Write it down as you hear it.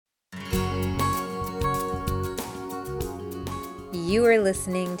You are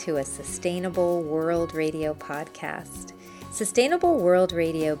listening to a Sustainable World Radio podcast. Sustainable World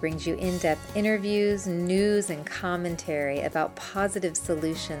Radio brings you in-depth interviews, news, and commentary about positive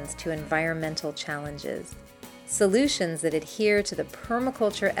solutions to environmental challenges. Solutions that adhere to the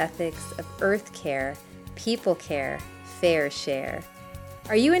permaculture ethics of earth care, people care, fair share.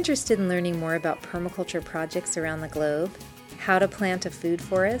 Are you interested in learning more about permaculture projects around the globe? How to plant a food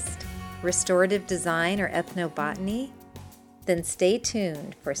forest? Restorative design or ethnobotany? Then stay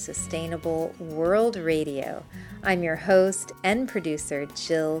tuned for Sustainable World Radio. I'm your host and producer,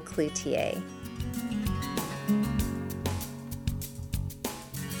 Jill Cloutier.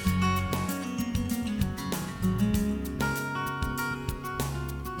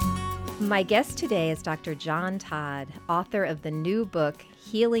 My guest today is Dr. John Todd, author of the new book,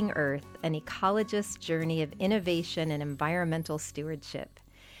 Healing Earth, An Ecologist's Journey of Innovation and Environmental Stewardship.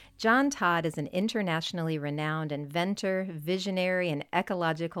 John Todd is an internationally renowned inventor, visionary, and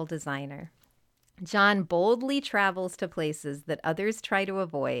ecological designer. John boldly travels to places that others try to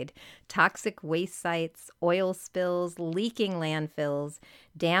avoid: toxic waste sites, oil spills, leaking landfills,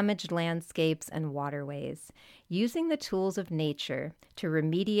 damaged landscapes, and waterways. Using the tools of nature to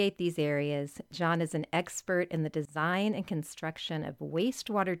remediate these areas, John is an expert in the design and construction of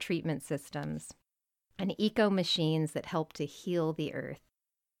wastewater treatment systems and eco-machines that help to heal the earth.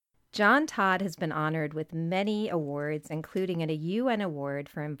 John Todd has been honored with many awards, including a UN Award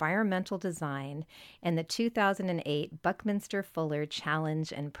for Environmental Design and the 2008 Buckminster Fuller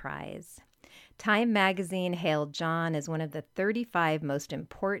Challenge and Prize. Time magazine hailed John as one of the 35 most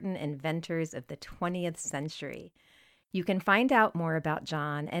important inventors of the 20th century. You can find out more about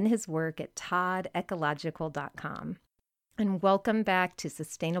John and his work at toddecological.com. And welcome back to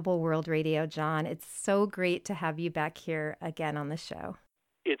Sustainable World Radio, John. It's so great to have you back here again on the show.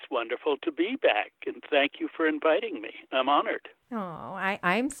 It's wonderful to be back, and thank you for inviting me. I'm honored. Oh,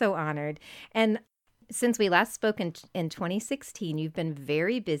 I'm so honored. And since we last spoke in 2016, you've been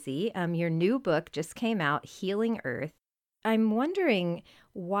very busy. Your new book just came out, Healing Earth. I'm wondering,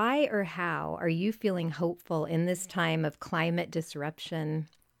 why or how are you feeling hopeful in this time of climate disruption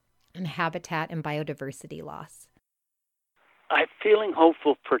and habitat and biodiversity loss? I'm feeling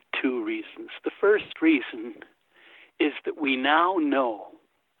hopeful for two reasons. The first reason is that we now know,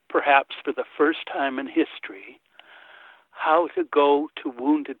 perhaps for the first time in history, how to go to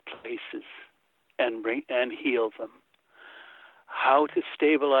wounded places and heal them, how to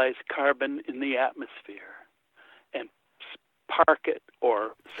stabilize carbon in the atmosphere and park it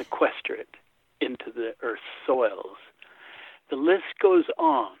or sequester it into the Earth's soils. The list goes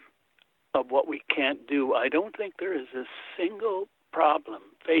on of what we can't do. I don't think there is a single problem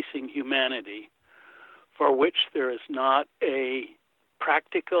facing humanity for which there is not a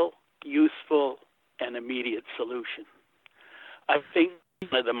practical, useful, and immediate solution. I think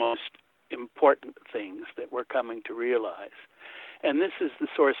one of the most important things that we're coming to realize, and this is the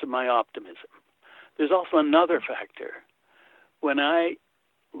source of my optimism, there's also another factor. When I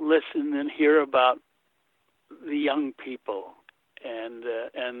listen and hear about the young people and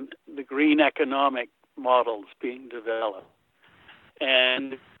the green economic models being developed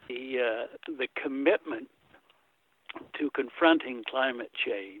and the commitment to confronting climate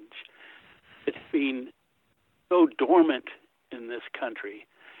change, it's been so dormant in this country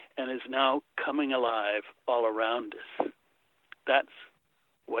and is now coming alive all around us. That's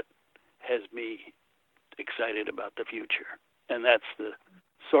what has me excited about the future, and that's the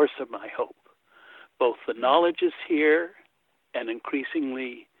source of my hope. Both the knowledge is here, and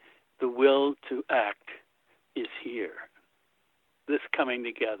increasingly the will to act is here. This coming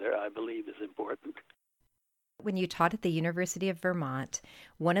together, I believe, is important. When you taught at the University of Vermont,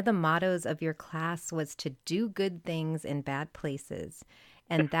 one of the mottos of your class was to do good things in bad places.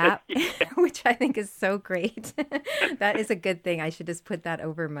 And that, which I think is so great. That is a good thing. I should just put that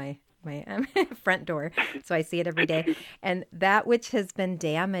over my front door so I see it every day. And that which has been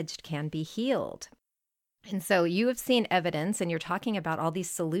damaged can be healed. And so you have seen evidence, and you're talking about all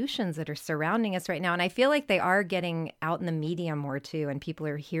these solutions that are surrounding us right now. And I feel like they are getting out in the media more too, and people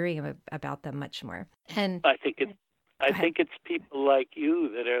are hearing about them much more. And I think it's people like you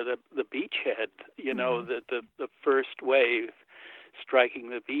that are the beachhead, the first wave striking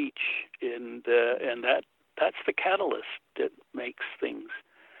the beach, and that's the catalyst that makes things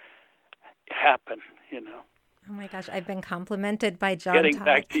happen, Oh my gosh, I've been complimented by John Getting Todd.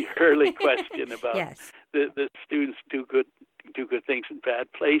 Back to your early question about yes. the students do good things in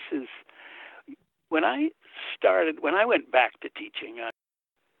bad places. When I went back to teaching, I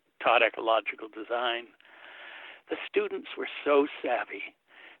taught ecological design. The students were so savvy.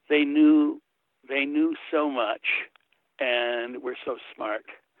 They knew so much, and we're so smart.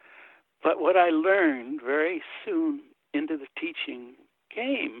 But what I learned very soon into the teaching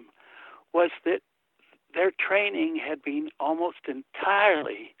game was that their training had been almost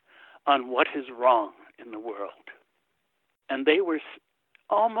entirely on what is wrong in the world. And they were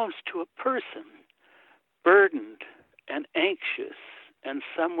almost to a person burdened and anxious, and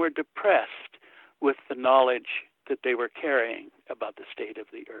some were depressed with the knowledge that they were carrying about the state of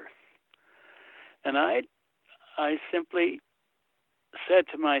the earth. And I simply said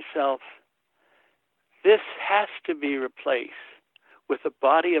to myself, this has to be replaced with a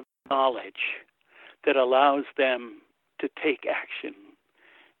body of knowledge that allows them to take action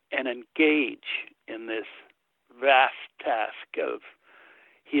and engage in this vast task of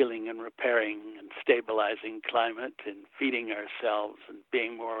healing and repairing and stabilizing climate and feeding ourselves and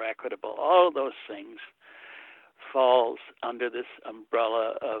being more equitable. All of those things falls under this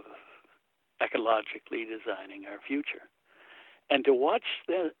umbrella of ecologically designing our future. And to watch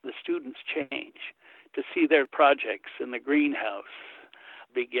the students change, to see their projects in the greenhouse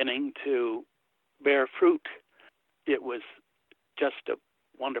beginning to bear fruit, it was just a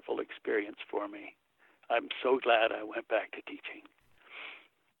wonderful experience for me. I'm so glad I went back to teaching.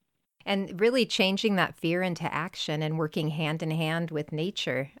 And really changing that fear into action and working hand in hand with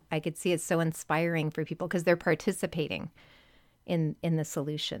nature. I could see it's so inspiring for people because they're participating in the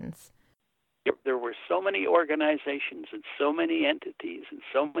solutions. There were so many organizations and so many entities and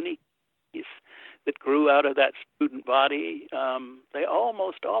so many that grew out of that student body. They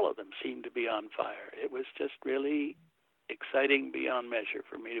almost all of them seemed to be on fire. It was just really exciting beyond measure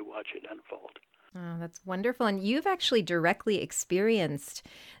for me to watch it unfold. Oh, that's wonderful. And you've actually directly experienced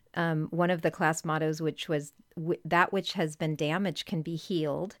one of the class mottos, which was that which has been damaged can be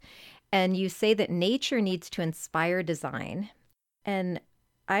healed. And you say that nature needs to inspire design. And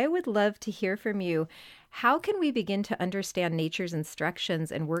I would love to hear from you. How can we begin to understand nature's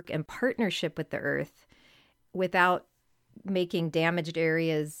instructions and work in partnership with the earth without making damaged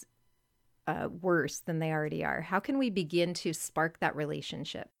areas worse than they already are? How can we begin to spark that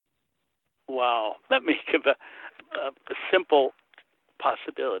relationship? Wow. Let me give a simple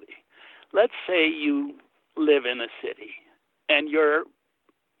possibility. Let's say you live in a city and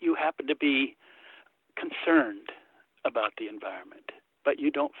you happen to be concerned about the environment, but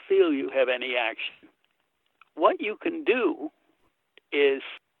you don't feel you have any action. What you can do is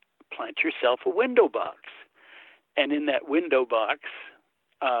plant yourself a window box. And in that window box,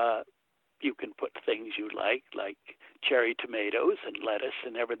 you can put things you like cherry tomatoes and lettuce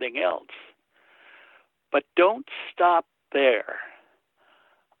and everything else. But don't stop there.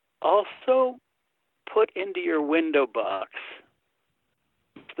 Also, put into your window box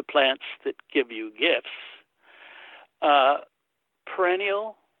the plants that give you gifts,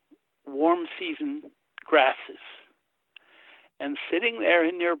 perennial, warm season grasses. And sitting there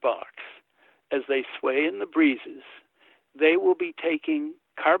in your box, as they sway in the breezes, they will be taking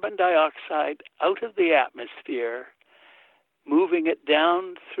carbon dioxide out of the atmosphere, moving it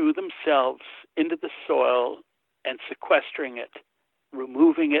down through themselves into the soil and sequestering it,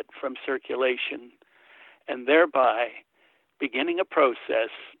 removing it from circulation, and thereby beginning a process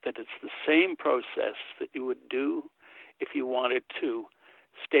that is the same process that you would do if you wanted to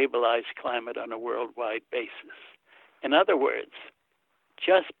stabilize climate on a worldwide basis. In other words,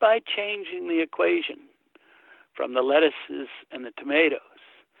 just by changing the equation from the lettuces and the tomatoes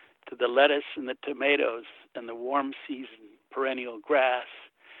to the lettuce and the tomatoes and the warm season perennial grass,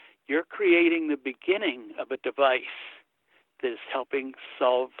 you're creating the beginning of a device that is helping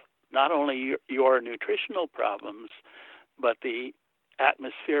solve not only your nutritional problems, but the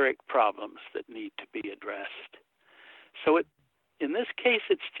atmospheric problems that need to be addressed. So in this case,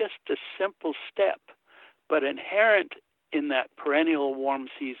 it's just a simple step, but inherent in that perennial warm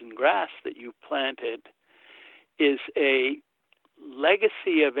season grass that you planted is a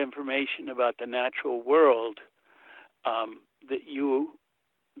legacy of information about the natural world that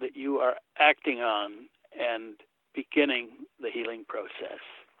you are acting on and beginning the healing process.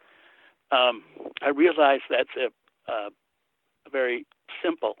 I realize that's a very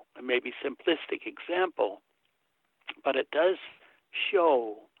simple and maybe simplistic example, but it does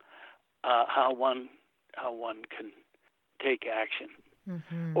show how one can take action.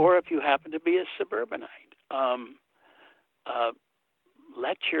 Mm-hmm. Or if you happen to be a suburbanite,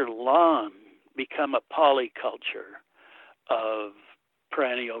 let your lawn become a polyculture of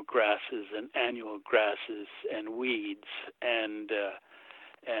perennial grasses and annual grasses and weeds and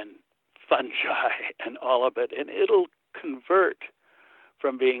fungi and all of it, and it'll convert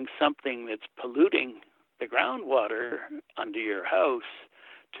from being something that's polluting the groundwater under your house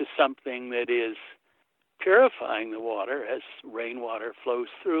to something that is purifying the water as rainwater flows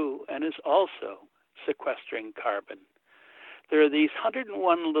through and is also sequestering carbon. There are these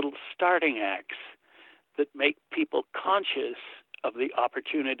 101 little starting acts that make people conscious of the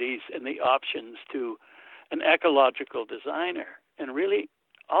opportunities and the options to an ecological designer. And really,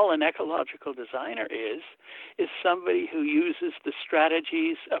 all an ecological designer is somebody who uses the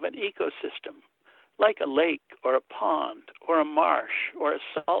strategies of an ecosystem, like a lake or a pond or a marsh or a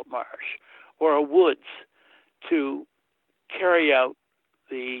salt marsh or a woods, to carry out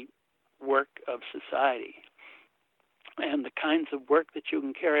the work of society. And the kinds of work that you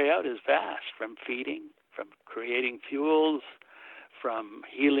can carry out is vast, from feeding, from creating fuels, from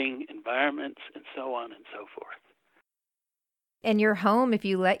healing environments, and so on and so forth. And your home, if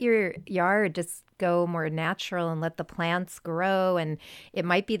you let your yard just go more natural and let the plants grow, and it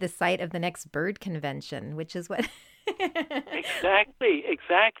might be the site of the next bird convention, which is what... Exactly.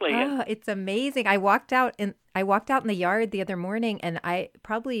 Oh, it's amazing. I walked out in the yard the other morning, and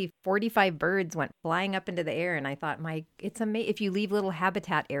probably 45 birds went flying up into the air, and I thought, it's amazing if you leave little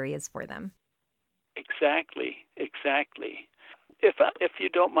habitat areas for them. Exactly. If you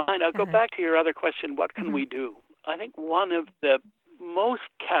don't mind, I'll go back to your other question, what can we do? I think one of the most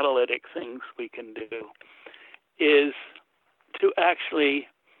catalytic things we can do is to actually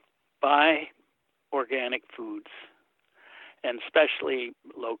buy organic foods, and especially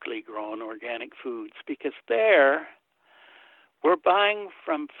locally grown organic foods, because there we're buying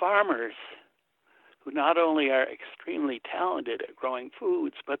from farmers who not only are extremely talented at growing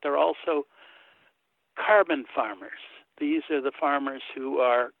foods, but they're also carbon farmers. These are the farmers who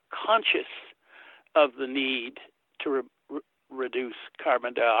are conscious of the need to reduce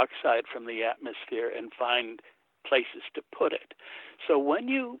carbon dioxide from the atmosphere and find places to put it. So when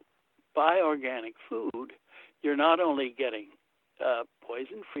you buy organic food, you're not only getting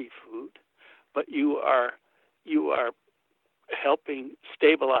poison-free food, but you are helping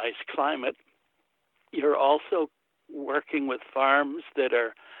stabilize climate. You're also working with farms that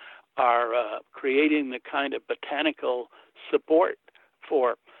are creating the kind of botanical support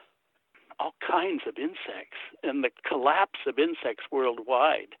for all kinds of insects. And the collapse of insects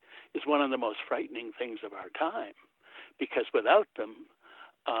worldwide is one of the most frightening things of our time, because without them,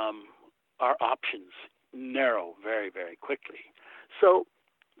 our options narrow very, very quickly. So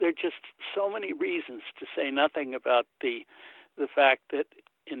there are just so many reasons, to say nothing about the fact that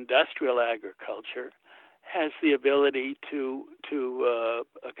industrial agriculture has the ability to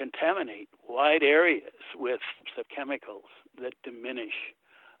contaminate wide areas with chemicals that diminish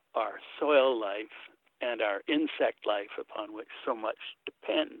our soil life and our insect life, upon which so much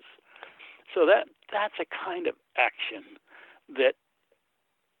depends. So that's a kind of action that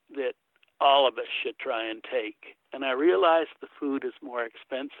all of us should try and take. And I realize the food is more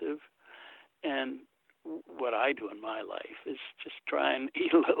expensive, and what I do in my life is just try and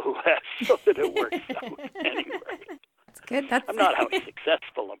eat a little less so that it works out anyway. That's good. I'm not always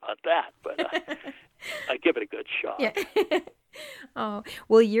successful about that, but I give it a good shot. Yeah. Oh,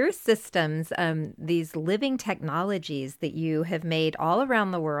 well, your systems, these living technologies that you have made all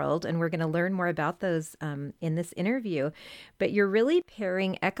around the world, and we're going to learn more about those in this interview, but you're really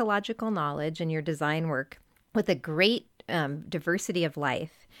pairing ecological knowledge in your design work with a great diversity of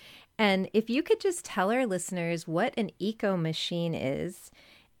life. And if you could just tell our listeners what an eco machine is,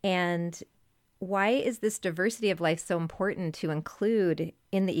 and why is this diversity of life so important to include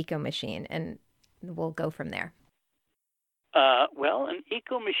in the eco machine, and we'll go from there. Well, an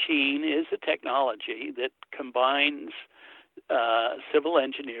eco-machine is a technology that combines civil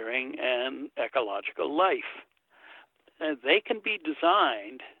engineering and ecological life. They can be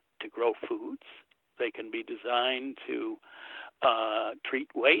designed to grow foods. They can be designed to treat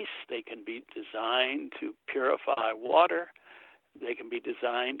waste. They can be designed to purify water. They can be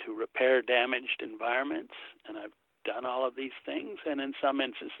designed to repair damaged environments. And I've done all of these things. And in some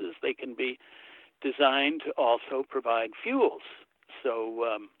instances, they can be designed to also provide fuels.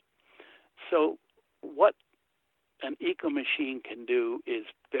 So what an eco-machine can do is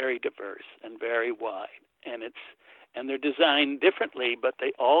very diverse and very wide, and they're designed differently, but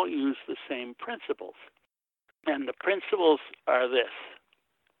they all use the same principles. And the principles are this.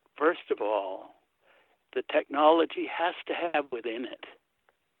 First of all, the technology has to have within it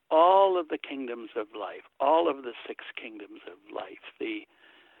all of the kingdoms of life, all of the 6 kingdoms of life, the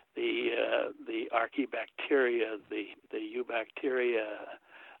archaebacteria, the eubacteria,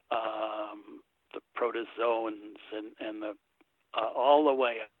 the protozoans, and the all the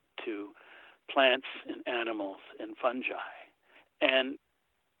way up to plants and animals and fungi. And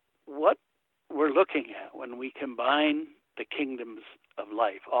what we're looking at when we combine the kingdoms of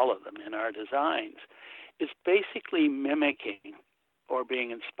life, all of them in our designs, is basically mimicking or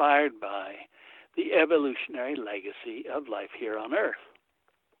being inspired by the evolutionary legacy of life here on Earth.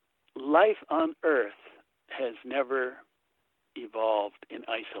 Life on Earth has never evolved in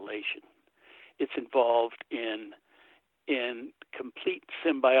isolation. It's evolved in complete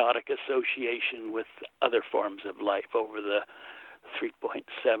symbiotic association with other forms of life over the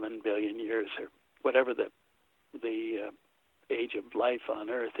 3.7 billion years, or whatever the age of life on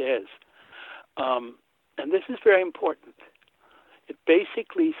Earth is. And this is very important. It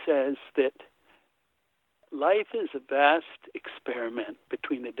basically says that life is a vast experiment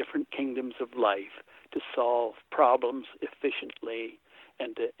between the different kingdoms of life to solve problems efficiently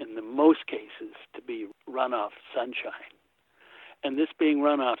and to, in the most cases, to be runoff sunshine. And this being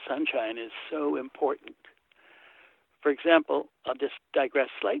runoff sunshine is so important. For example, I'll just digress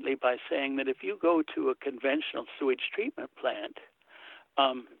slightly by saying that if you go to a conventional sewage treatment plant,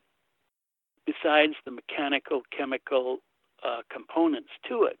 besides the mechanical, chemical components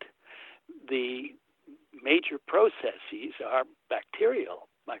to it, the major processes are bacterial,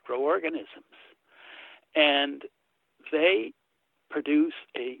 microorganisms. And they produce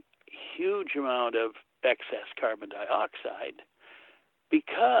a huge amount of excess carbon dioxide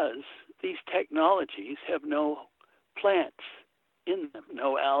because these technologies have no plants in them,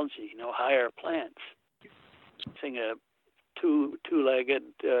 no algae, no higher plants. Using a two-legged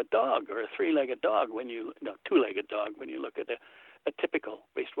dog or a three-legged dog two-legged dog when you look at a typical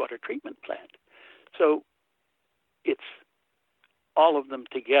wastewater treatment plant. So it's all of them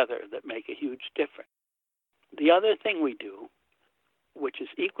together that make a huge difference. The other thing we do, which is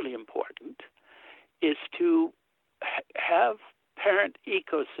equally important, is to have parent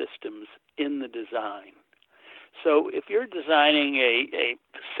ecosystems in the design. So if you're designing a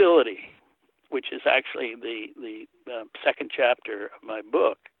facility, which is actually the second chapter of my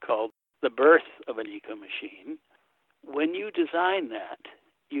book called The Birth of an Eco-Machine, when you design that,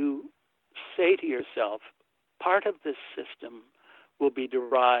 you say to yourself, part of this system will be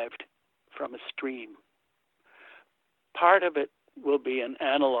derived from a stream. Part of it will be an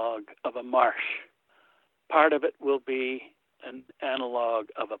analog of a marsh. Part of it will be an analog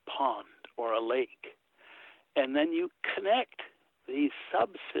of a pond or a lake. And then you connect these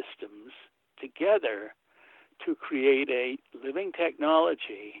subsystems together to create a living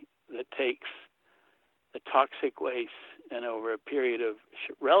technology that takes the toxic waste and over a period of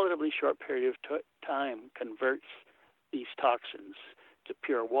relatively short period of time converts these toxins to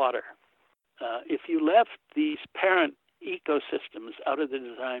pure water. If you left these parent ecosystems out of the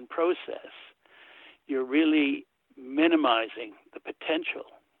design process, you're really minimizing the potential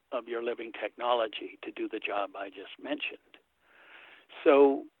of your living technology to do the job I just mentioned.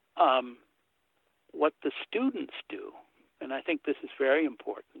 So what the students do, and I think this is very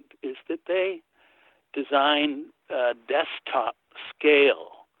important, is that they design desktop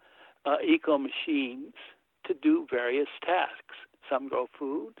scale eco-machines to do various tasks. Some grow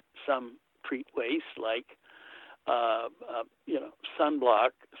food, some treat waste like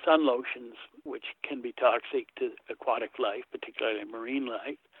sunblock, sun lotions, which can be toxic to aquatic life, particularly marine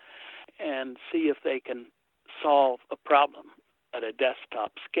life, and see if they can solve a problem at a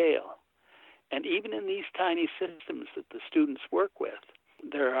desktop scale. And even in these tiny systems that the students work with,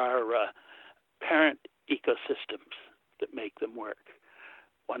 there are parent ecosystems that make them work.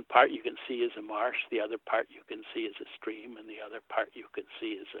 One part you can see is a marsh, the other part you can see is a stream, and the other part you can see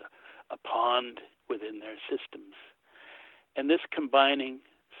is a pond within their systems. And this combining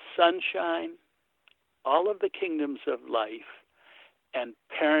sunshine, all of the kingdoms of life, and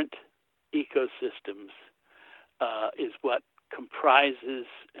parent ecosystems is what comprises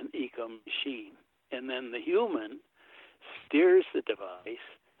an eco-machine. And then the human steers the device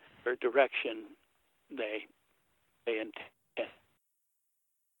or direction they intend.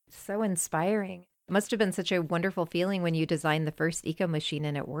 So inspiring. It must have been such a wonderful feeling when you designed the first eco-machine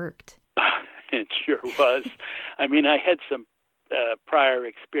and it worked. It sure was. I mean, I had some prior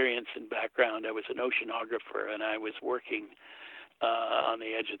experience and background. I was an oceanographer, and I was working on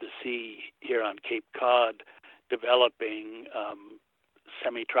the edge of the sea here on Cape Cod, developing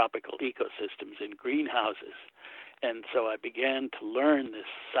semi-tropical ecosystems in greenhouses. And so I began to learn this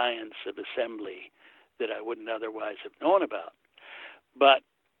science of assembly that I wouldn't otherwise have known about. But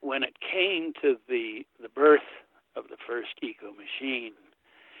when it came to the birth of the first eco-machine,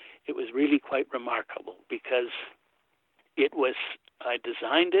 it was really quite remarkable because I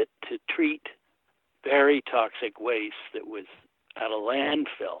designed it to treat very toxic waste that was at a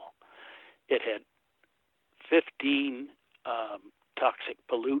landfill. It had 15 toxic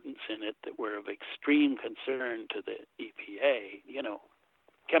pollutants in it that were of extreme concern to the EPA,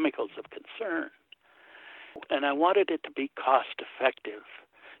 chemicals of concern. And I wanted it to be cost effective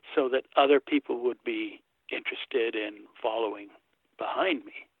so that other people would be interested in following behind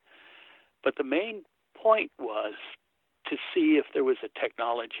me. But the main point was to see if there was a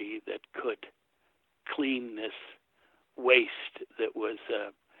technology that could clean this waste that was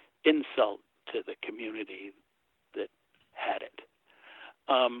an insult to the community that had it.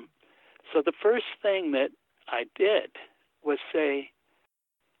 So the first thing that I did was say,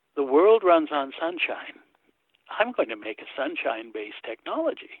 the world runs on sunshine. I'm going to make a sunshine-based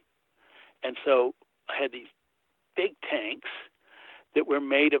technology. And so I had these big tanks that were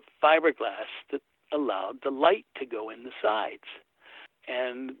made of fiberglass that allowed the light to go in the sides.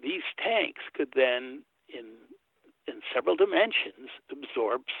 And these tanks could then, in several dimensions,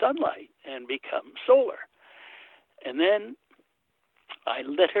 absorb sunlight and become solar. And then I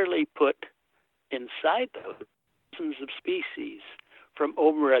literally put inside those dozens of species from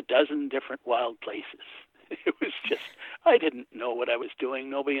over a dozen different wild places. It was just, I didn't know what I was doing.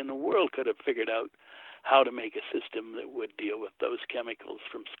 Nobody in the world could have figured out how to make a system that would deal with those chemicals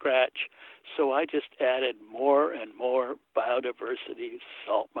from scratch. So I just added more and more biodiversity,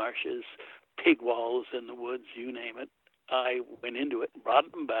 salt marshes, pig walls in the woods, you name it. I went into it,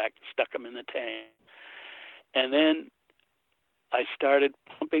 brought them back, stuck them in the tank. And then I started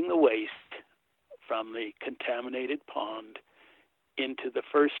pumping the waste from the contaminated pond into the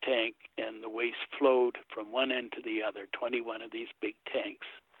first tank, and the waste flowed from one end to the other, 21 of these big tanks.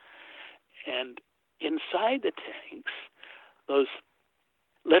 And inside the tanks, those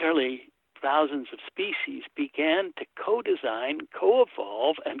literally thousands of species began to co-design,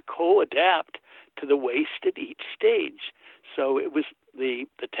 co-evolve, and co-adapt to the waste at each stage. So it was the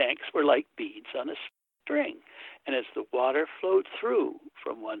tanks were like beads on a string. And as the water flowed through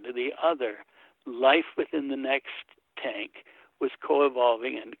from one to the other, life within the next tank was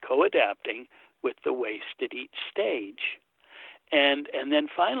co-evolving and co-adapting with the waste at each stage. And then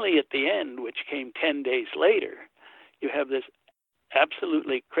finally at the end, which came 10 days later, you have this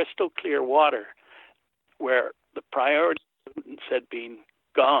absolutely crystal clear water where the priority pollutants had been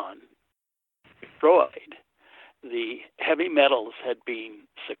gone, destroyed. The heavy metals had been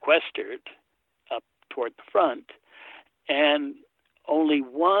sequestered up toward the front, and only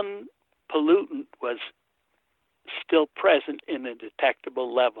one pollutant was still present in a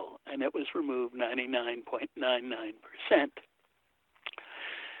detectable level, and it was removed 99.99%.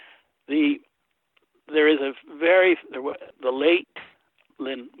 The late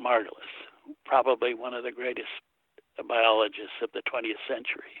Lynn Margulis, probably one of the greatest biologists of the 20th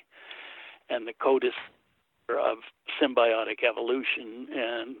century, and the co-discoverer of symbiotic evolution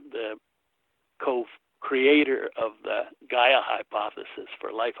and the co-creator of the Gaia hypothesis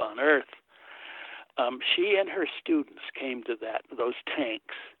for life on Earth, she and her students came to those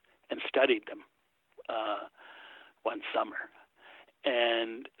tanks and studied them one summer.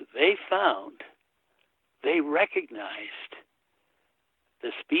 And they recognized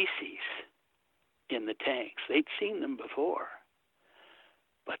the species in the tanks. They'd seen them before,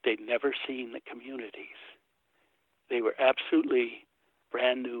 but they'd never seen the communities. They were absolutely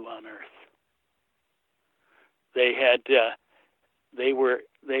brand new on Earth. They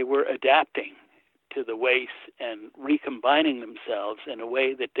were adapting to the waste and recombining themselves in a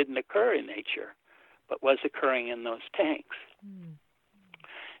way that didn't occur in nature, but was occurring in those tanks. Mm.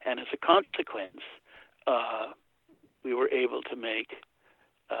 And as a consequence, we were able to make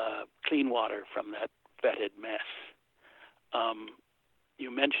clean water from that fetid mess. You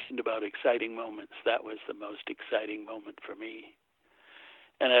mentioned about exciting moments. That was the most exciting moment for me.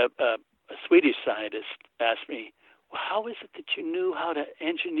 And a Swedish scientist asked me, well, how is it that you knew how to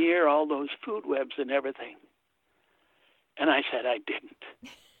engineer all those food webs and everything? And I said, I didn't.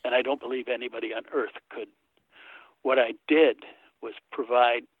 And I don't believe anybody on Earth could. What I did was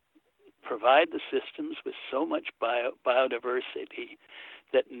provide the systems with so much biodiversity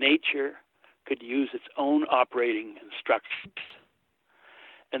that nature could use its own operating instructions.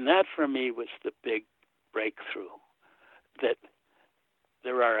 And that, for me, was the big breakthrough, that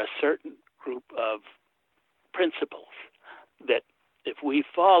there are a certain group of principles that if we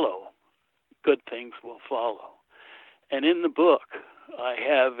follow, good things will follow. And in the book, I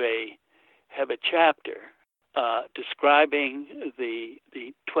have a chapter describing the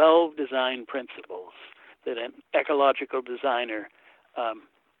 12 design principles that an ecological designer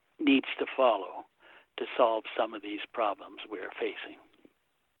needs to follow to solve some of these problems we're facing.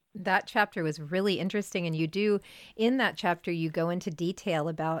 That chapter was really interesting, and in that chapter, you go into detail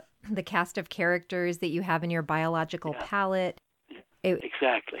about the cast of characters that you have in your biological palette.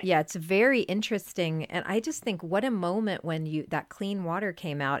 Exactly. Yeah, it's very interesting. And I just think what a moment when that clean water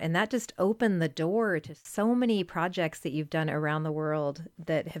came out, and that just opened the door to so many projects that you've done around the world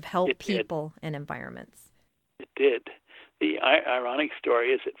that have helped people and environments. It did. The ironic story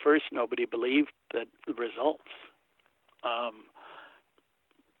is at first nobody believed the results.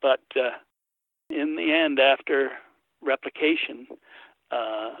 But in the end, after replication,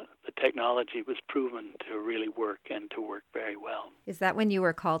 the technology was proven to really work and to work very well. Is that when you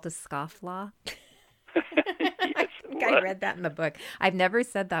were called a scofflaw? Yes, I read that in the book. I've never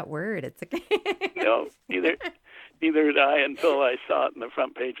said that word. It's okay. No, neither did I until I saw it in the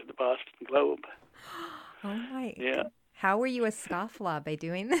front page of the Boston Globe. Oh my! Yeah. How were you a scofflaw by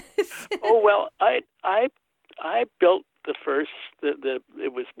doing this? Oh well, I built the first.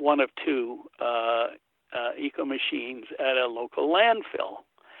 It was one of two eco machines at a local landfill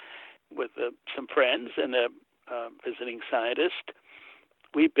with some friends and a visiting scientist.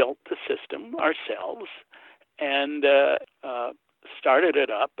 We built the system ourselves and started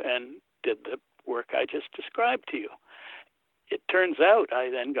it up and did the work I just described to you. It turns out I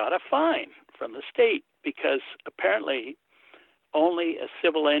then got a fine from the state because apparently only a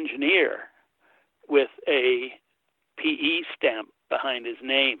civil engineer with a PE stamp behind his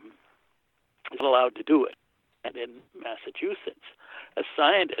name is allowed to do it. And in Massachusetts, a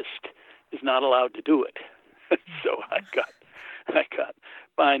scientist is not allowed to do it. So I got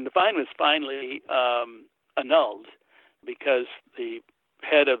fined. The fine was finally annulled because the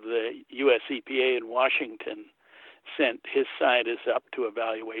head of the U.S. EPA in Washington sent his scientists up to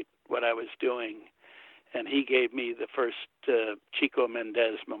evaluate what I was doing, and he gave me the first Chico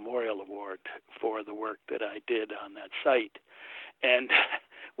Mendez Memorial Award for the work that I did on that site. And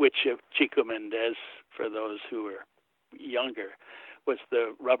which of Chico Mendez, for those who are younger, was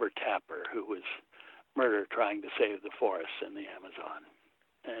the rubber tapper who was murdered trying to save the forests in the Amazon.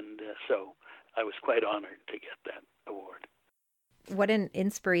 And so I was quite honored to get that award. What an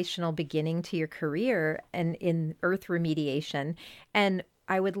inspirational beginning to your career and in earth remediation. And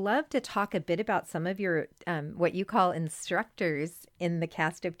I would love to talk a bit about some of your, what you call instructors in the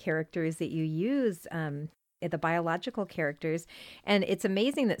cast of characters that you use, the biological characters. And it's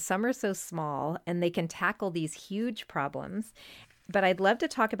amazing that some are so small and they can tackle these huge problems. But I'd love to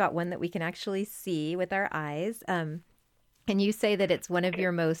talk about one that we can actually see with our eyes. And you say that it's one of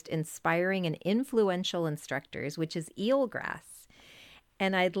your most inspiring and influential instructors, which is eelgrass.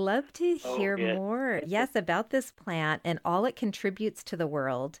 And I'd love to hear more, about this plant and all it contributes to the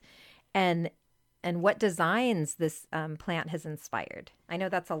world and what designs this plant has inspired. I know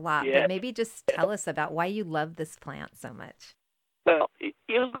that's a lot, but maybe just tell us about why you love this plant so much. Well,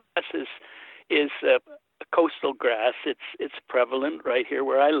 eelgrass is a coastal grass. It's prevalent right here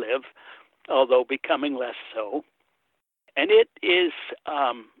where I live, although becoming less so. And it is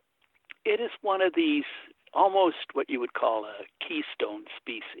one of these almost what you would call a keystone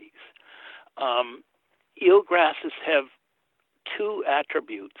species. Eelgrasses have two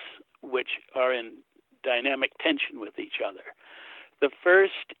attributes which are in dynamic tension with each other. The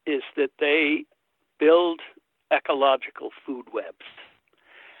first is that they build ecological food webs.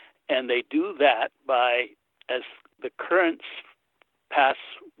 And they do that by, as the currents pass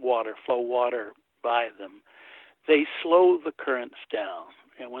flow water by them, they slow the currents down.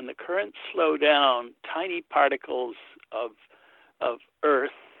 And when the currents slow down, tiny particles of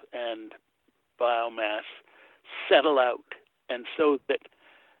earth and biomass settle out, and so that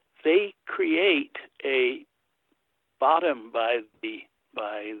they create a bottom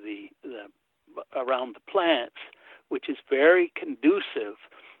around the plants, which is very conducive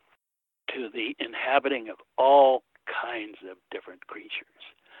to the inhabiting of all kinds of different creatures.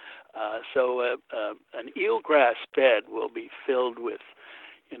 So an eelgrass bed will be filled with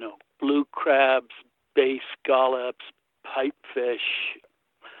blue crabs, bay scallops, pipefish,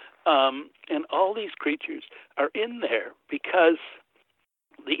 and all these creatures are in there because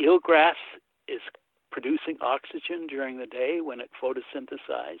the eelgrass is producing oxygen during the day when it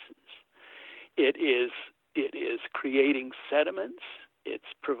photosynthesizes. It is creating sediments.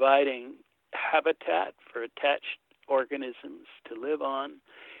 It's providing habitat for attached organisms to live on.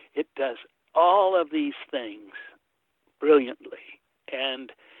 It does all of these things brilliantly,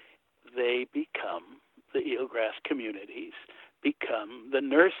 and the eelgrass communities become the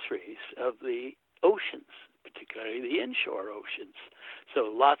nurseries of the oceans, particularly the inshore oceans.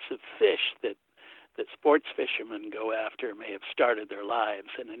 So lots of fish that sports fishermen go after may have started their lives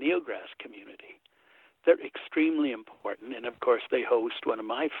in an eelgrass community. They're extremely important, and of course they host one of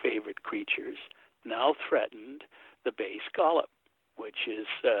my favorite creatures, now threatened, the bay scallop, which is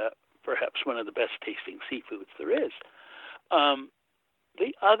perhaps one of the best tasting seafoods there is.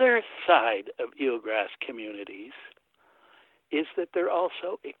 The other side of eelgrass communities is that they're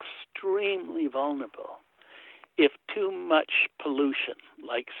also extremely vulnerable. If too much pollution,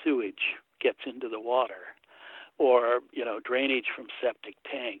 like sewage, gets into the water, or drainage from septic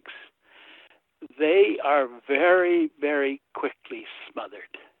tanks, they are very, very quickly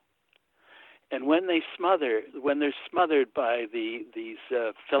smothered. And when they're smothered by these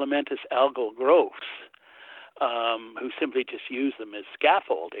filamentous algal growths, who simply just use them as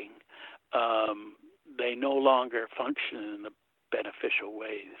scaffolding, they no longer function in the beneficial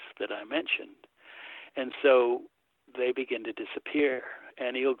ways that I mentioned. And so they begin to disappear,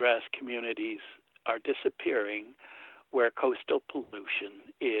 and eelgrass communities are disappearing where coastal pollution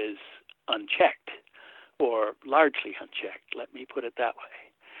is unchecked, or largely unchecked, let me put it that way.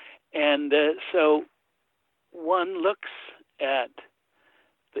 And so one looks at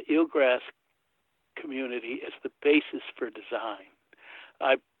the eelgrass community as the basis for design.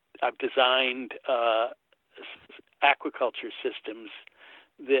 I've designed aquaculture systems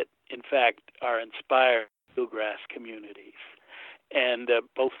that, in fact, are inspired by eelgrass communities, and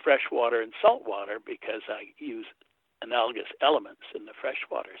both freshwater and saltwater, because I use analogous elements in the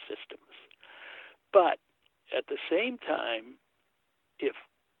freshwater systems. But at the same time, if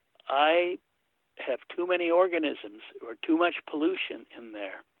I have too many organisms or too much pollution in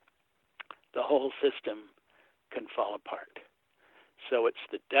there, the whole system can fall apart. So it's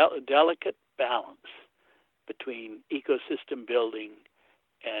the delicate balance between ecosystem building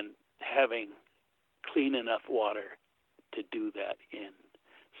and having clean enough water to do that in.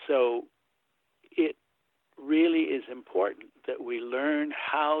 So it really is important that we learn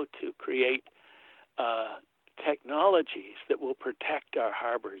how to create technologies that will protect our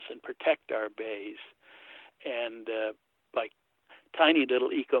harbors and protect our bays, and like tiny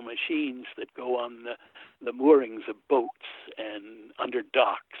little eco-machines that go on the moorings of boats and under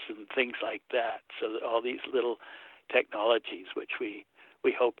docks and things like that. So that all these little technologies, which we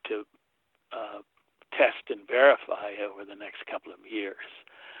hope to test and verify over the next couple of years.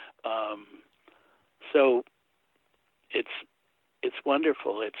 So it's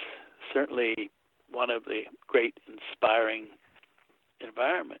wonderful. It's certainly one of the great inspiring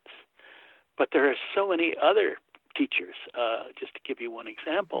environments. But there are so many other teachers. Just to give you one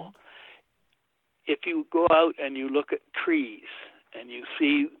example, if you go out and you look at trees and you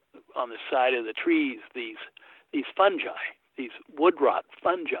see on the side of the trees these fungi, these wood rot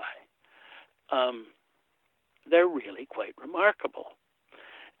fungi, they're really quite remarkable.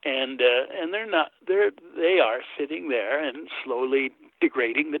 And they are sitting there and slowly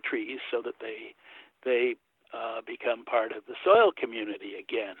degrading the trees so that they become part of the soil community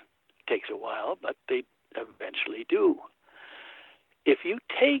again. It takes a while, but they eventually do. If you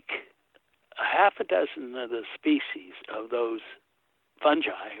take a half a dozen of the species of those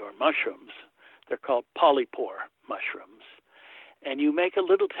fungi or mushrooms, they're called polypore mushrooms, and you make a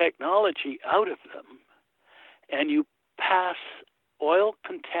little technology out of them, and you pass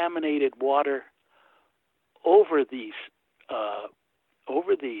oil-contaminated water over these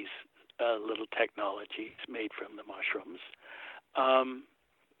little technologies made from the mushrooms,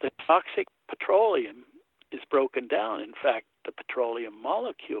 the toxic petroleum is broken down. In fact, the petroleum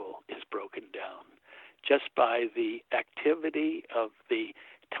molecule is broken down just by the activity of the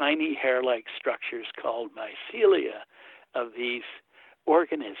tiny hair-like structures called mycelia of these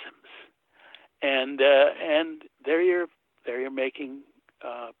organisms, and there you're making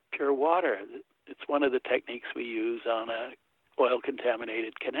pure water. It's one of the techniques we use on a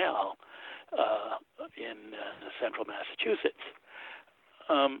oil-contaminated canal in central Massachusetts.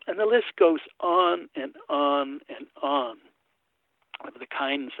 And the list goes on and on and on of the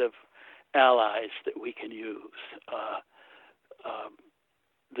kinds of allies that we can use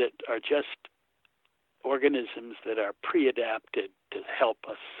that are just organisms that are pre-adapted to help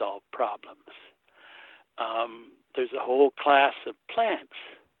us solve problems. There's a whole class of plants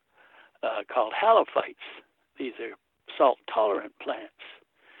called halophytes. These are salt-tolerant plants,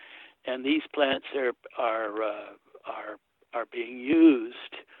 and these plants are being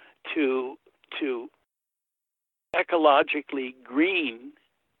used to ecologically green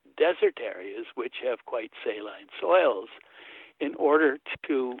desert areas which have quite saline soils, in order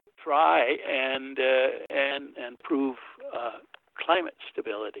to try and prove climate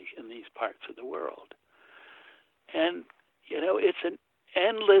stability in these parts of the world. And it's an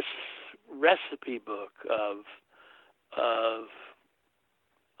endless recipe book of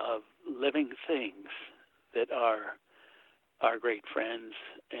living things that are our great friends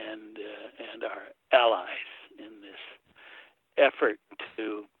and our allies in this effort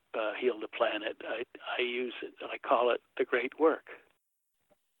to heal the planet. I use it. I call it the great work.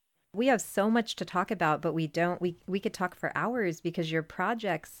 we have so much to talk about, but we don't. We could talk for hours because your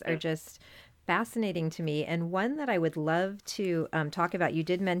projects are just fascinating to me. And one that I would love to talk about, you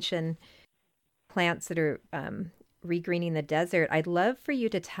did mention plants that are regreening the desert. I'd love for you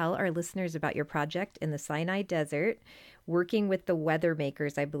to tell our listeners about your project in the Sinai Desert, working with the weather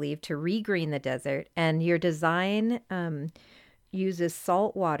makers, I believe, to regreen the desert. And your design uses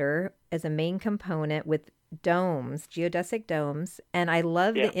salt water as a main component with domes, geodesic domes. And I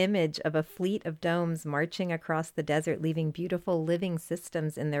love the image of a fleet of domes marching across the desert, leaving beautiful living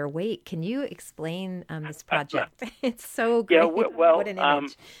systems in their wake. Can you explain this project? It's so great. Yeah, well, what an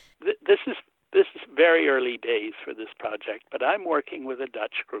image. This is very early days for this project, but I'm working with a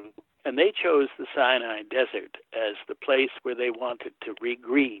Dutch group, and they chose the Sinai Desert as the place where they wanted to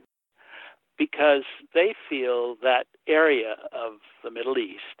regreen because they feel that area of the Middle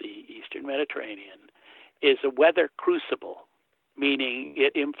East, the Eastern Mediterranean, is a weather crucible, meaning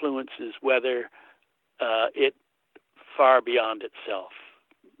it influences weather it far beyond itself,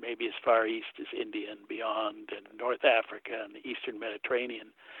 maybe as far east as India and beyond, and North Africa and the Eastern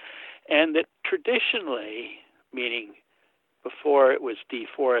Mediterranean. And that traditionally, meaning before it was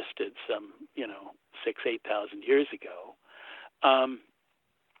deforested some, 8,000 years ago,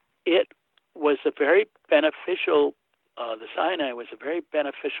 it was a very beneficial, the Sinai was a very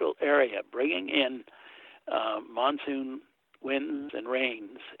beneficial area, bringing in monsoon winds and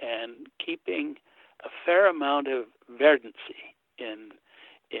rains and keeping a fair amount of verdancy in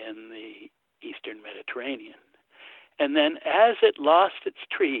the Eastern Mediterranean. And then as it lost its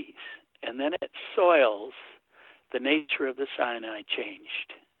trees and then its soils, the nature of the Sinai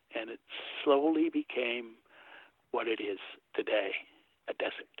changed, and it slowly became what it is today, a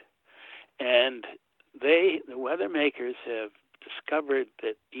desert. And the weather makers have discovered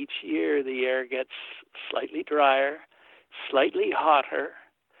that each year the air gets slightly drier, slightly hotter,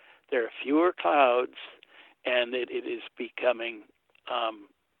 there are fewer clouds, and it is becoming,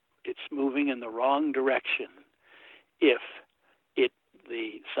 it's moving in the wrong direction if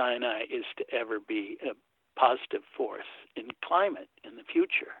the Sinai is to ever be a positive force in climate in the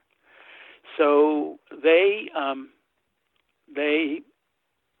future. So they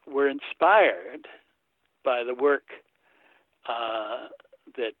were inspired by the work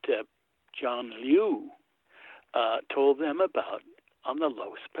that John Liu told them about on the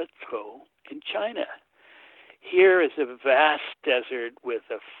Loess Plateau in China. Here is a vast desert with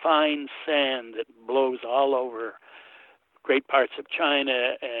a fine sand that blows all over great parts of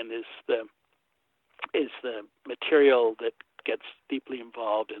China and is the material that gets deeply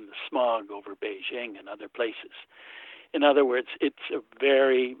involved in the smog over Beijing and other places. In other words, it's a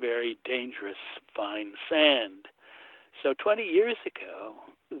very, very dangerous fine sand. So 20 years ago,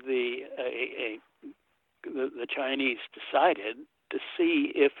 the Chinese decided to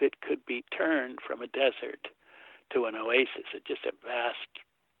see if it could be turned from a desert to an oasis, just a vast,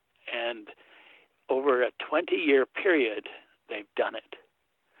 and over a 20-year period, they've done it.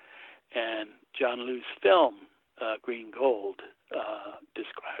 And John Liu's film, Green Gold,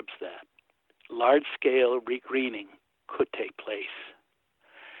 describes that. Large-scale regreening could take place.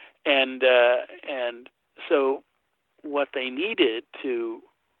 And so what they needed to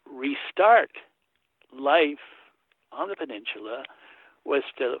restart life on the peninsula was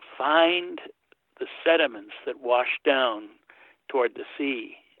to find the sediments that washed down toward the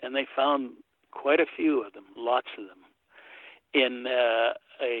sea. And they found quite a few of them, lots of them, in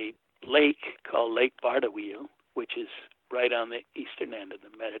a lake called Lake Bardawil, which is right on the eastern end of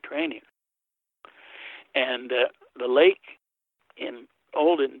the Mediterranean. And the lake in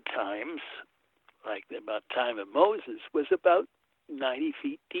olden times, like about the time of Moses, was about 90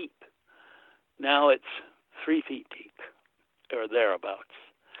 feet deep. Now it's 3 feet deep, or thereabouts.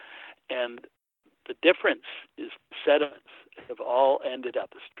 And the difference is sediments have all ended up,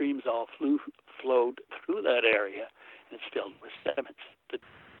 the streams all flowed through that area, and it's filled with sediments. The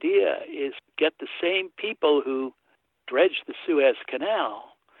idea is to get the same people who dredged the Suez Canal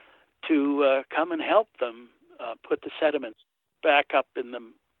to come and help them put the sediments back up in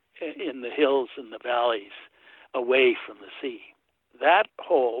the hills and the valleys away from the sea. That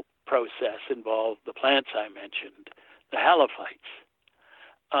whole process involved the plants I mentioned, the halophytes.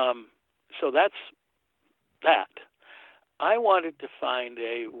 So that's that. I wanted to find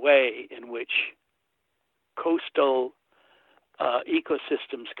a way in which coastal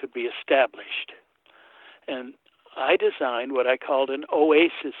ecosystems could be established. And I designed what I called an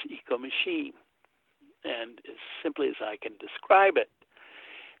oasis eco-machine. And as simply as I can describe it,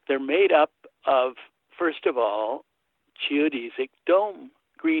 they're made up of, first of all, geodesic dome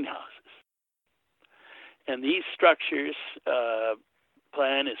greenhouses. And these structures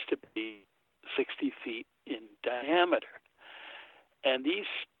plan is to be 60 feet in diameter. And these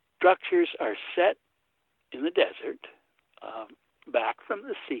structures are set in the desert, back from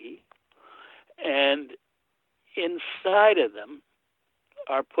the sea, and inside of them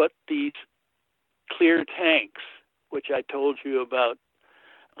are put these clear tanks, which I told you about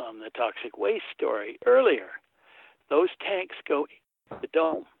the toxic waste story earlier. Those tanks go in the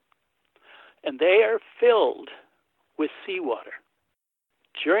dome, and they are filled with seawater.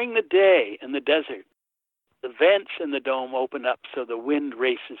 During the day in the desert, the vents in the dome open up so the wind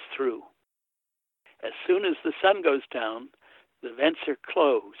races through. As soon as the sun goes down, the vents are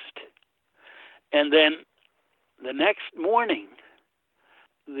closed. And then the next morning,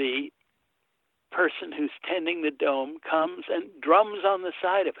 the person who's tending the dome comes and drums on the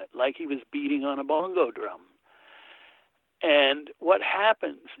side of it like he was beating on a bongo drum. And what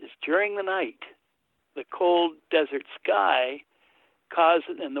happens is during the night, the cold desert sky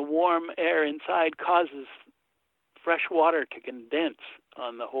causes, and the warm air inside causes fresh water to condense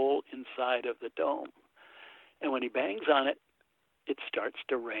on the whole inside of the dome. And when he bangs on it, it starts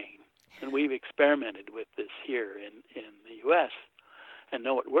to rain. And we've experimented with this here in the U.S. and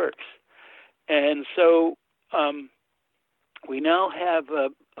know it works. And so we now have a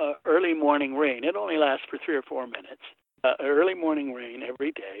early morning rain. It only lasts for 3 or 4 minutes. Early morning rain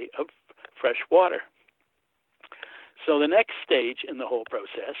every day of fresh water. So the next stage in the whole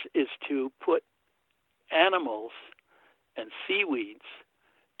process is to put animals and seaweeds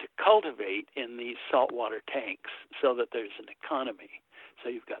to cultivate in these saltwater tanks so that there's an economy. So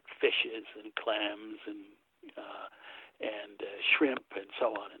you've got fishes and clams and shrimp and so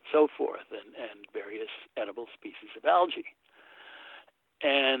on and so forth, and various edible species of algae.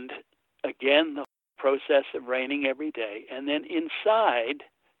 And again, the process of raining every day. And then inside,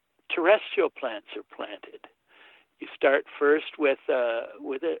 terrestrial plants are planted. You start first with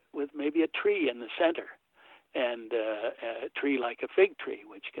maybe a tree in the center, and a tree like a fig tree,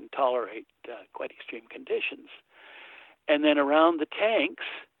 which can tolerate quite extreme conditions. And then around the tanks,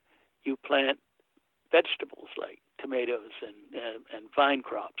 you plant vegetables like tomatoes and vine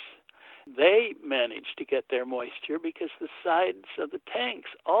crops. They manage to get their moisture because the sides of the tanks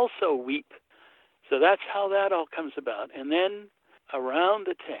also weep. So that's how that all comes about. And then around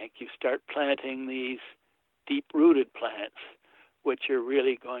the tank, you start planting these deep-rooted plants, which are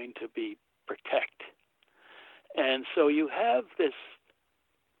really going to be protect. And so you have this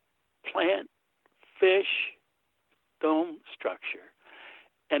plant, fish, dome structure.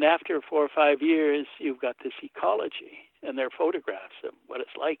 And after 4 or 5 years, you've got this ecology, and there are photographs of what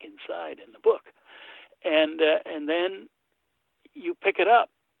it's like inside in the book. And then you pick it up,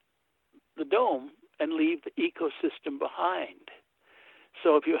 the dome, and leave the ecosystem behind.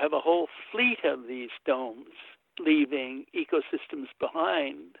 So if you have a whole fleet of these domes leaving ecosystems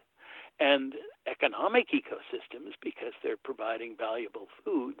behind, and economic ecosystems because they're providing valuable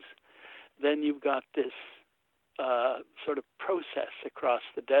foods, then you've got this sort of process across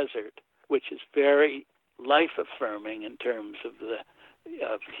the desert, which is very life-affirming in terms of the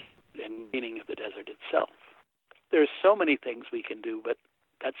meaning of the desert itself. There's so many things we can do, but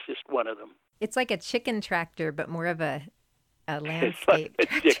that's just one of them. It's like a chicken tractor, but more of a landscape.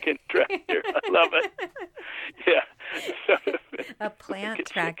 It's like a chicken tractor. I love it. Yeah. A plant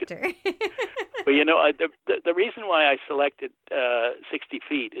tractor. But you know, the reason why I selected 60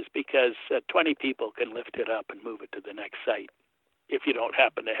 feet is because 20 people can lift it up and move it to the next site if you don't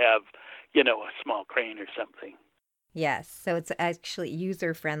happen to have, a small crane or something. Yes, so it's actually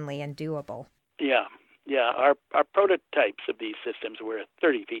user-friendly and doable. Yeah. Our prototypes of these systems were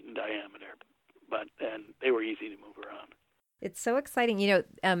 30 feet in diameter, and they were easy to move around. It's so exciting,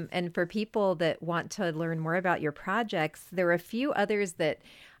 and for people that want to learn more about your projects, there are a few others that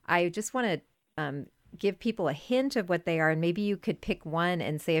I just want to give people a hint of what they are, and maybe you could pick one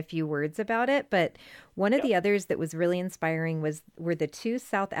and say a few words about it. But one of the others that was really inspiring were the 2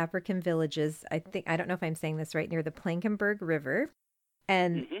 South African villages, I don't know if I'm saying this right, near the Plankenberg River,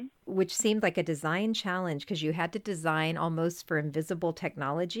 and which seemed like a design challenge because you had to design almost for invisible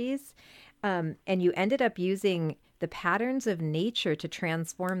technologies, and you ended up using the patterns of nature to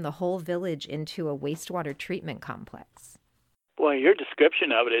transform the whole village into a wastewater treatment complex. Boy, your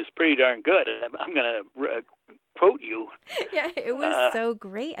description of it is pretty darn good. I'm going to quote you. Yeah, it was so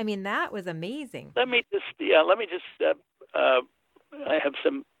great. I mean, that was amazing. Let me just. I have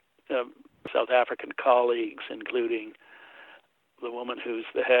some South African colleagues, including the woman who's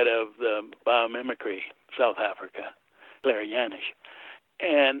the head of the biomimicry South Africa, Claire Yanish,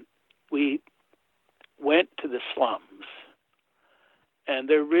 and we went to the slums, and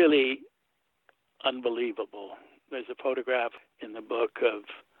they're really unbelievable. There's a photograph in the book of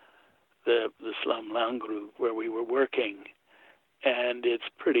the slum Langru where we were working, and it's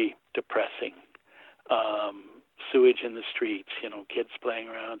pretty depressing. Sewage in the streets, kids playing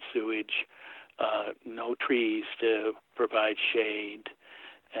around sewage, no trees to provide shade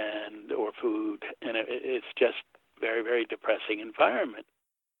or food, and it's just very, very depressing environment.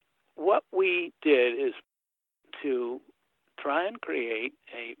 What we did is to try and create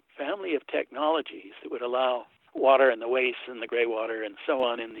a family of technologies that would allow water and the waste and the gray water and so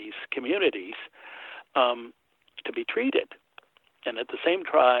on in these communities to be treated. And at the same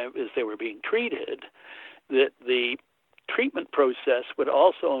time as they were being treated, that the treatment process would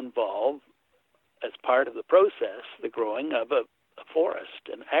also involve, as part of the process, the growing of a forest,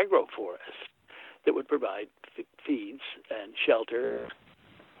 an agroforest, that would provide feeds and shelter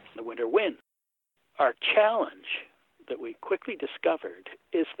in the winter wind. Our challenge that we quickly discovered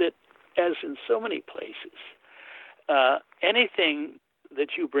is that, as in so many places, anything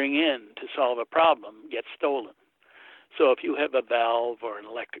that you bring in to solve a problem gets stolen. So if you have a valve or an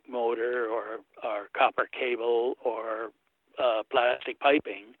electric motor or copper cable or plastic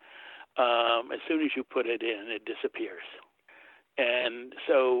piping, as soon as you put it in, it disappears. And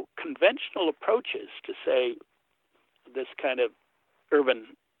so conventional approaches to, say, this kind of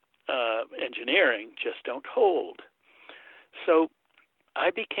urban engineering just don't hold. So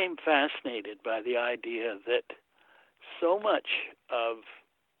I became fascinated by the idea that so much of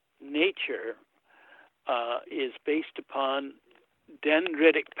nature is based upon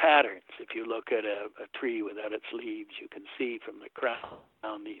dendritic patterns. If you look at a tree without its leaves, you can see from the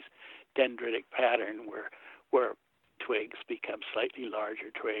crown these dendritic pattern where twigs become slightly larger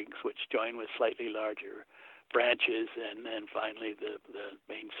twigs, which join with slightly larger branches, and then finally the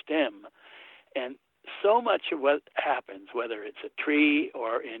main stem. And so much of what happens, whether it's a tree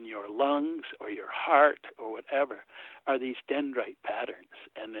or in your lungs or your heart or whatever, are these dendrite patterns.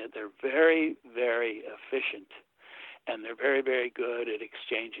 And they're very, very efficient. And they're very, very good at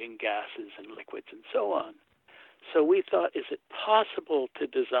exchanging gases and liquids and so on. So we thought, is it possible to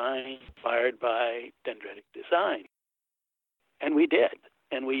design inspired by dendritic design? And we did.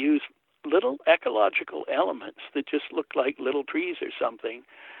 And we used little ecological elements that just looked like little trees or something,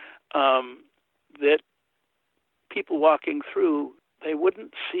 that people walking through, they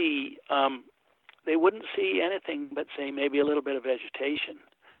wouldn't see anything but, say, maybe a little bit of vegetation.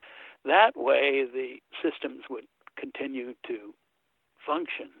 That way, the systems would continue to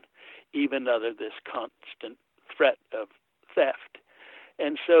function, even under this constant threat of theft.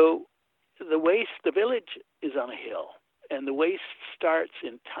 And so the village is on a hill, and the waste starts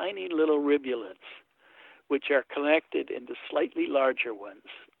in tiny little rivulets, which are connected into slightly larger ones,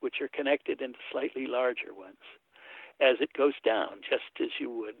 which are connected into slightly larger ones, as it goes down, just as you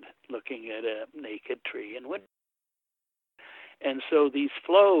would looking at a naked tree in winter. And so these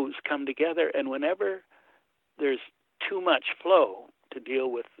flows come together, and whenever there's too much flow to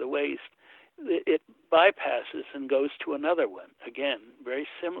deal with the waste, it bypasses and goes to another one. Again, very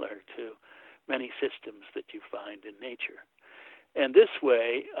similar to many systems that you find in nature. And this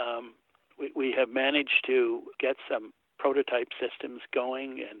way, we have managed to get some prototype systems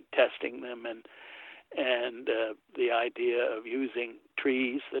going and testing them, and the idea of using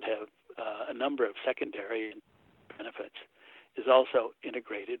trees that have a number of secondary benefits is also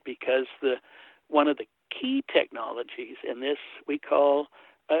integrated, because one of the key technologies in this we call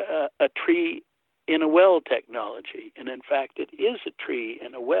a tree in a well technology. And in fact, it is a tree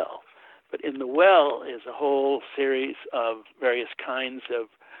in a well. But in the well is a whole series of various kinds of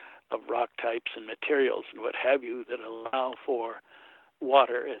rock types and materials and what have you that allow for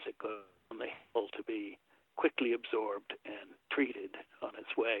water as it goes on the hill to be quickly absorbed and treated on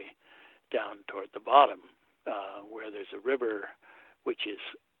its way down toward the bottom, where there's a river which is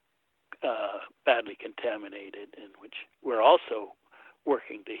badly contaminated and which we're also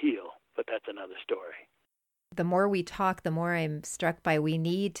working to heal, but that's another story. The more we talk, the more I'm struck by we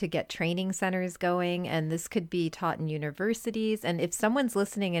need to get training centers going, and this could be taught in universities. And if someone's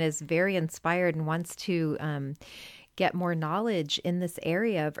listening and is very inspired and wants to get more knowledge in this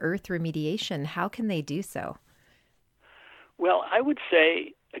area of earth remediation, how can they do so? Well, I would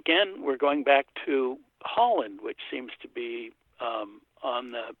say, again, we're going back to Holland, which seems to be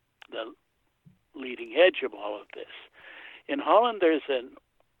on the leading edge of all of this. In Holland, there's an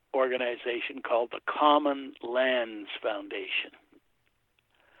organization called the Common Lands Foundation.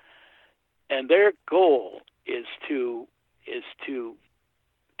 And their goal is to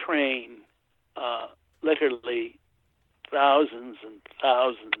train literally thousands and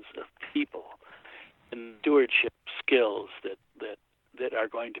thousands of people in stewardship skills that that are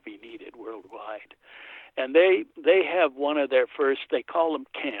going to be needed worldwide. And they have one of their first, they call them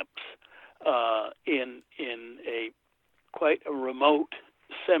camps, in a quite a remote,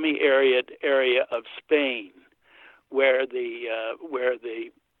 semi-arid area of Spain, where the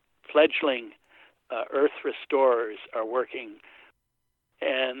fledgling earth restorers are working.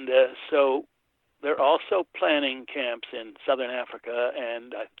 And so they're also planning camps in southern Africa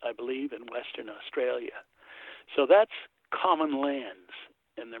and I believe in Western Australia. So that's common lands,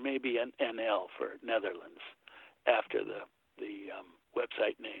 and there may be an NL for Netherlands after the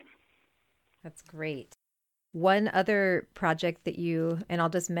website name. That's great. One other project that you, and I'll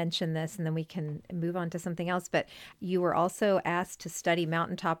just mention this and then we can move on to something else, but you were also asked to study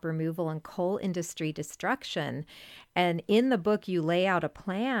mountaintop removal and coal industry destruction. And in the book, you lay out a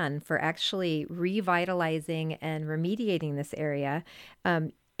plan for actually revitalizing and remediating this area.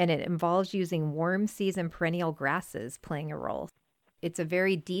 And it involves using warm season perennial grasses playing a role. It's a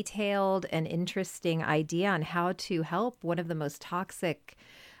very detailed and interesting idea on how to help one of the most toxic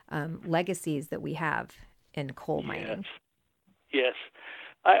legacies that we have in coal mining. Yes.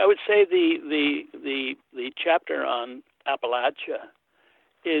 I would say the chapter on Appalachia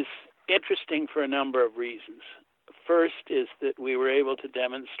is interesting for a number of reasons. First is that we were able to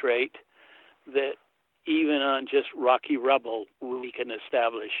demonstrate that even on just rocky rubble, we can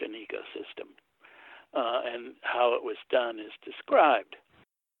establish an ecosystem. And how it was done is described.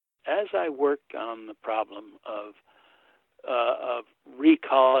 As I worked on the problem of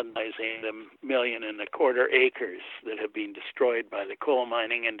recolonizing the 1.25 million acres that have been destroyed by the coal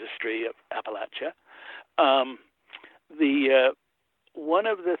mining industry of Appalachia, one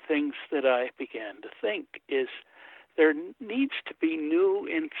of the things that I began to think is there needs to be new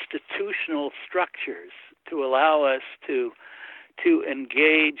institutional structures to allow us to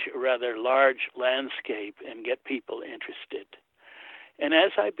engage a rather large landscape and get people interested. And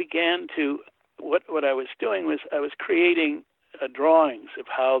as I began to, what I was doing was I was creating drawings of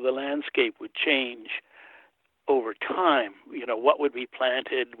how the landscape would change over time. You know, what would be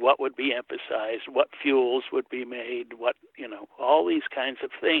planted, what would be emphasized, what fuels would be made, all these kinds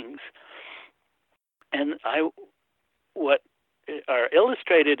of things. And what are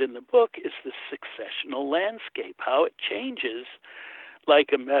illustrated in the book is the successional landscape, how it changes,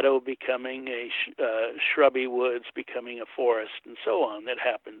 like a meadow becoming a shrubby woods becoming a forest, and so on, that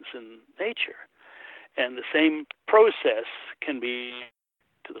happens in nature. And the same process can be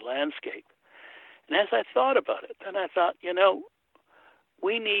to the landscape. And as I thought about it, then I thought,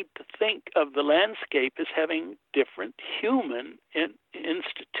 we need to think of the landscape as having different human and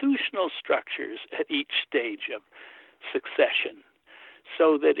institutional structures at each stage of succession,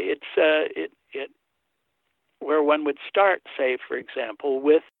 so that it's where one would start, say, for example,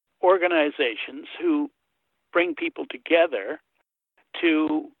 with organizations who bring people together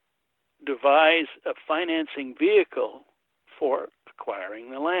to devise a financing vehicle for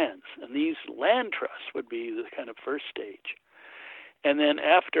acquiring the lands. And these land trusts would be the kind of first stage. And then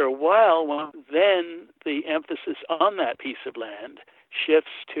after a while, then the emphasis on that piece of land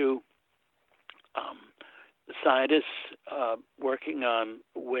shifts to scientists working on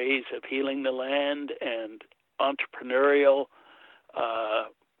ways of healing the land, and entrepreneurial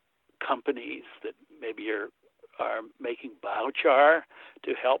companies that maybe are making biochar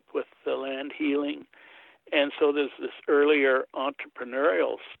to help with the land healing. And so there's this earlier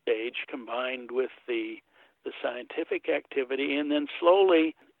entrepreneurial stage combined with the scientific activity, and then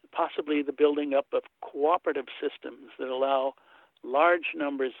slowly, possibly the building up of cooperative systems that allow large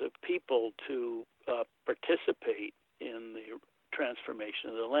numbers of people to participate in the transformation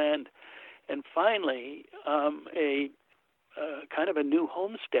of the land. And finally, a kind of a new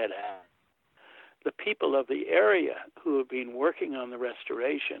homestead act. The people of the area who have been working on the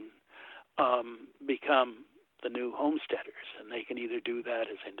restoration become the new homesteaders, and they can either do that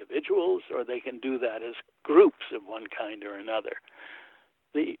as individuals or they can do that as groups of one kind or another.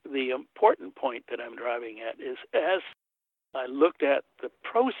 The important point that I'm driving at is, as I looked at the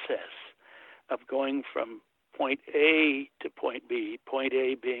process of going from point A to point B, point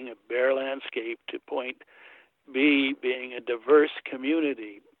A being a bare landscape to point B being a diverse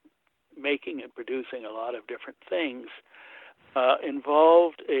community, making and producing a lot of different things,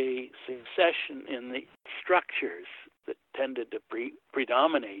 involved a succession in the structures that tended to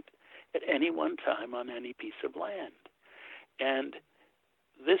predominate at any one time on any piece of land. And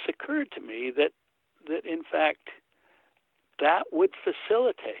this occurred to me that in fact, that would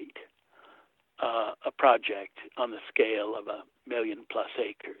facilitate a project on the scale of 1 million+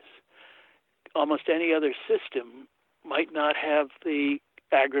 acres. Almost any other system might not have the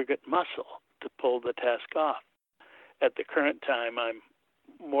aggregate muscle to pull the task off. At the current time, I'm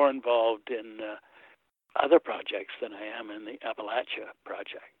more involved in other projects than I am in the Appalachia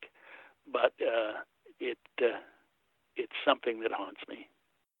project. But it's something that haunts me.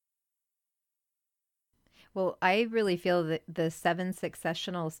 Well, I really feel that the 7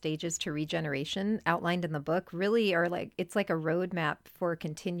 successional stages to regeneration outlined in the book really are it's like a roadmap for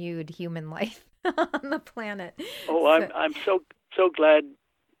continued human life on the planet. Oh, I'm so glad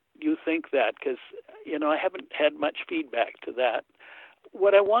you think that, because I haven't had much feedback to that.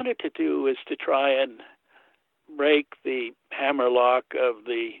 What I wanted to do is to try and break the hammerlock of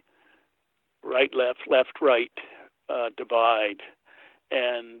the right left right divide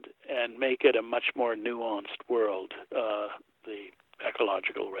and make it a much more nuanced world, the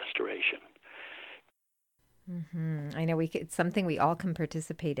ecological restoration. Mm-hmm. I know it's something we all can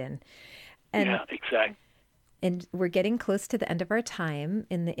participate in. And, yeah, exactly. And we're getting close to the end of our time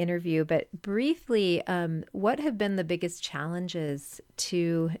in the interview, but briefly, what have been the biggest challenges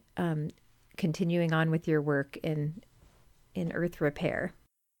to continuing on with your work in earth repair?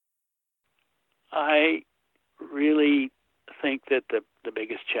 I really think that the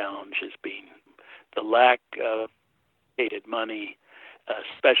biggest challenge has been the lack of dedicated money,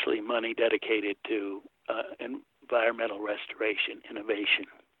 especially money dedicated to environmental restoration innovation.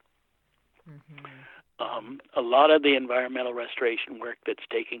 Mm-hmm. A lot of the environmental restoration work that's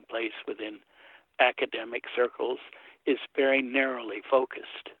taking place within academic circles is very narrowly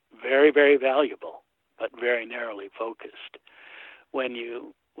focused, very, very valuable, but very narrowly focused. When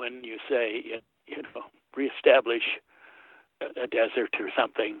you say, reestablish a desert or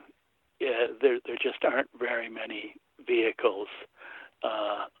something, there just aren't very many vehicles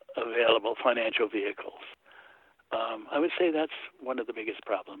available, financial vehicles. I would say that's one of the biggest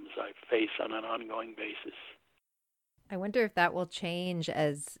problems I face on an ongoing basis. I wonder if that will change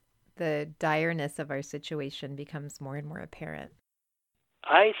as the direness of our situation becomes more and more apparent.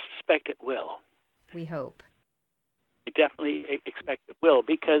 I suspect it will. We hope. I definitely expect it will,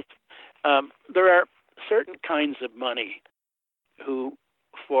 because there are certain kinds of money who,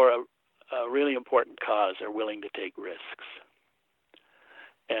 for a really important cause, are willing to take risks.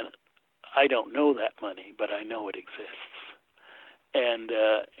 And I don't know that money, but I know it exists. And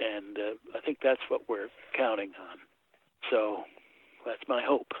I think that's what we're counting on. So that's my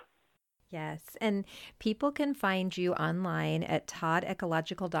hope. Yes. And people can find you online at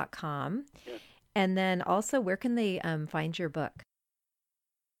toddecological.com. Yeah. And then also, where can they find your book?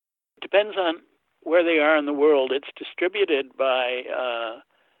 It depends on where they are in the world. It's distributed by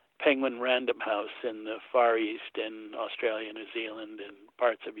Penguin Random House in the Far East, in Australia, New Zealand, and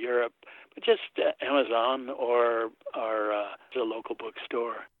parts of Europe. But just Amazon or a local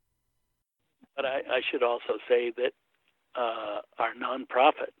bookstore. But I should also say that our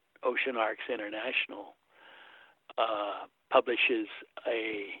nonprofit, Ocean Arcs International, publishes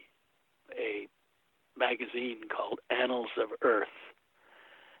a magazine called Annals of Earth,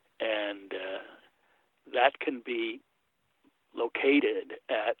 and that can be located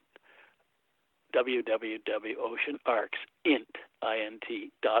at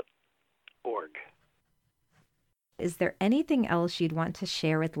www.oceanarcs.org. Is there anything else you'd want to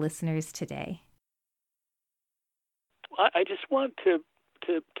share with listeners today? I just want to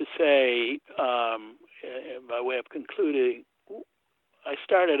say, by way of concluding, I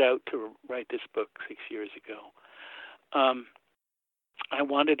started out to write this book 6 years ago. I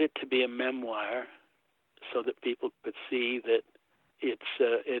wanted it to be a memoir so that people could see that it's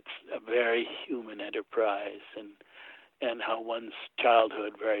a very human enterprise, and how one's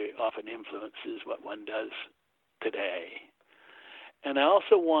childhood very often influences what one does today. And I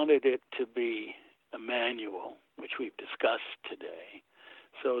also wanted it to be a manual, which we've discussed today,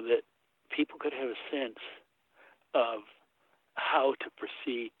 so that people could have a sense of how to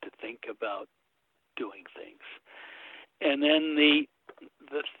proceed to think about doing things. And then the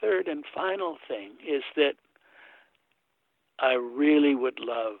third and final thing is that I really would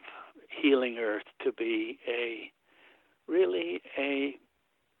love Healing Earth to be really a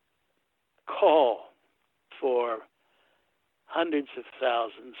call for hundreds of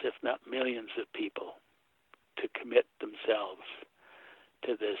thousands, if not millions of people, to commit themselves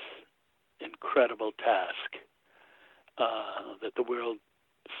to this incredible task that the world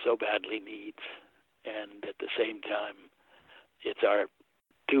so badly needs. And at the same time, it's our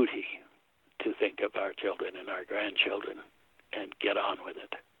duty to think of our children and our grandchildren and get on with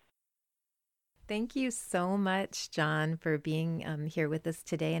it. Thank you so much, John, for being here with us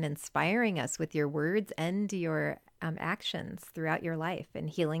today and inspiring us with your words and your actions throughout your life and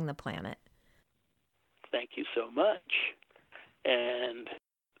healing the planet. Thank you so much. And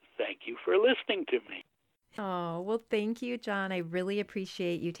thank you for listening to me. Oh, well, thank you, John. I really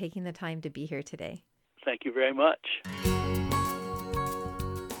appreciate you taking the time to be here today. Thank you very much.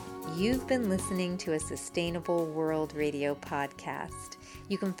 You've been listening to a Sustainable World Radio podcast.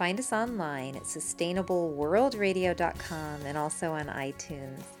 You can find us online at sustainableworldradio.com and also on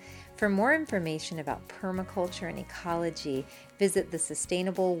iTunes. For more information about permaculture and ecology, visit the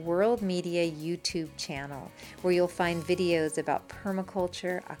Sustainable World Media YouTube channel, where you'll find videos about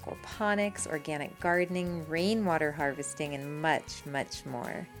permaculture, aquaponics, organic gardening, rainwater harvesting, and much, much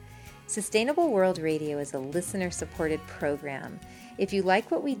more. Sustainable World Radio is a listener-supported program. If you like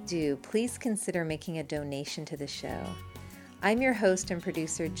what we do, please consider making a donation to the show. I'm your host and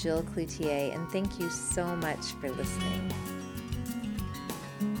producer, Jill Cloutier, and thank you so much for listening.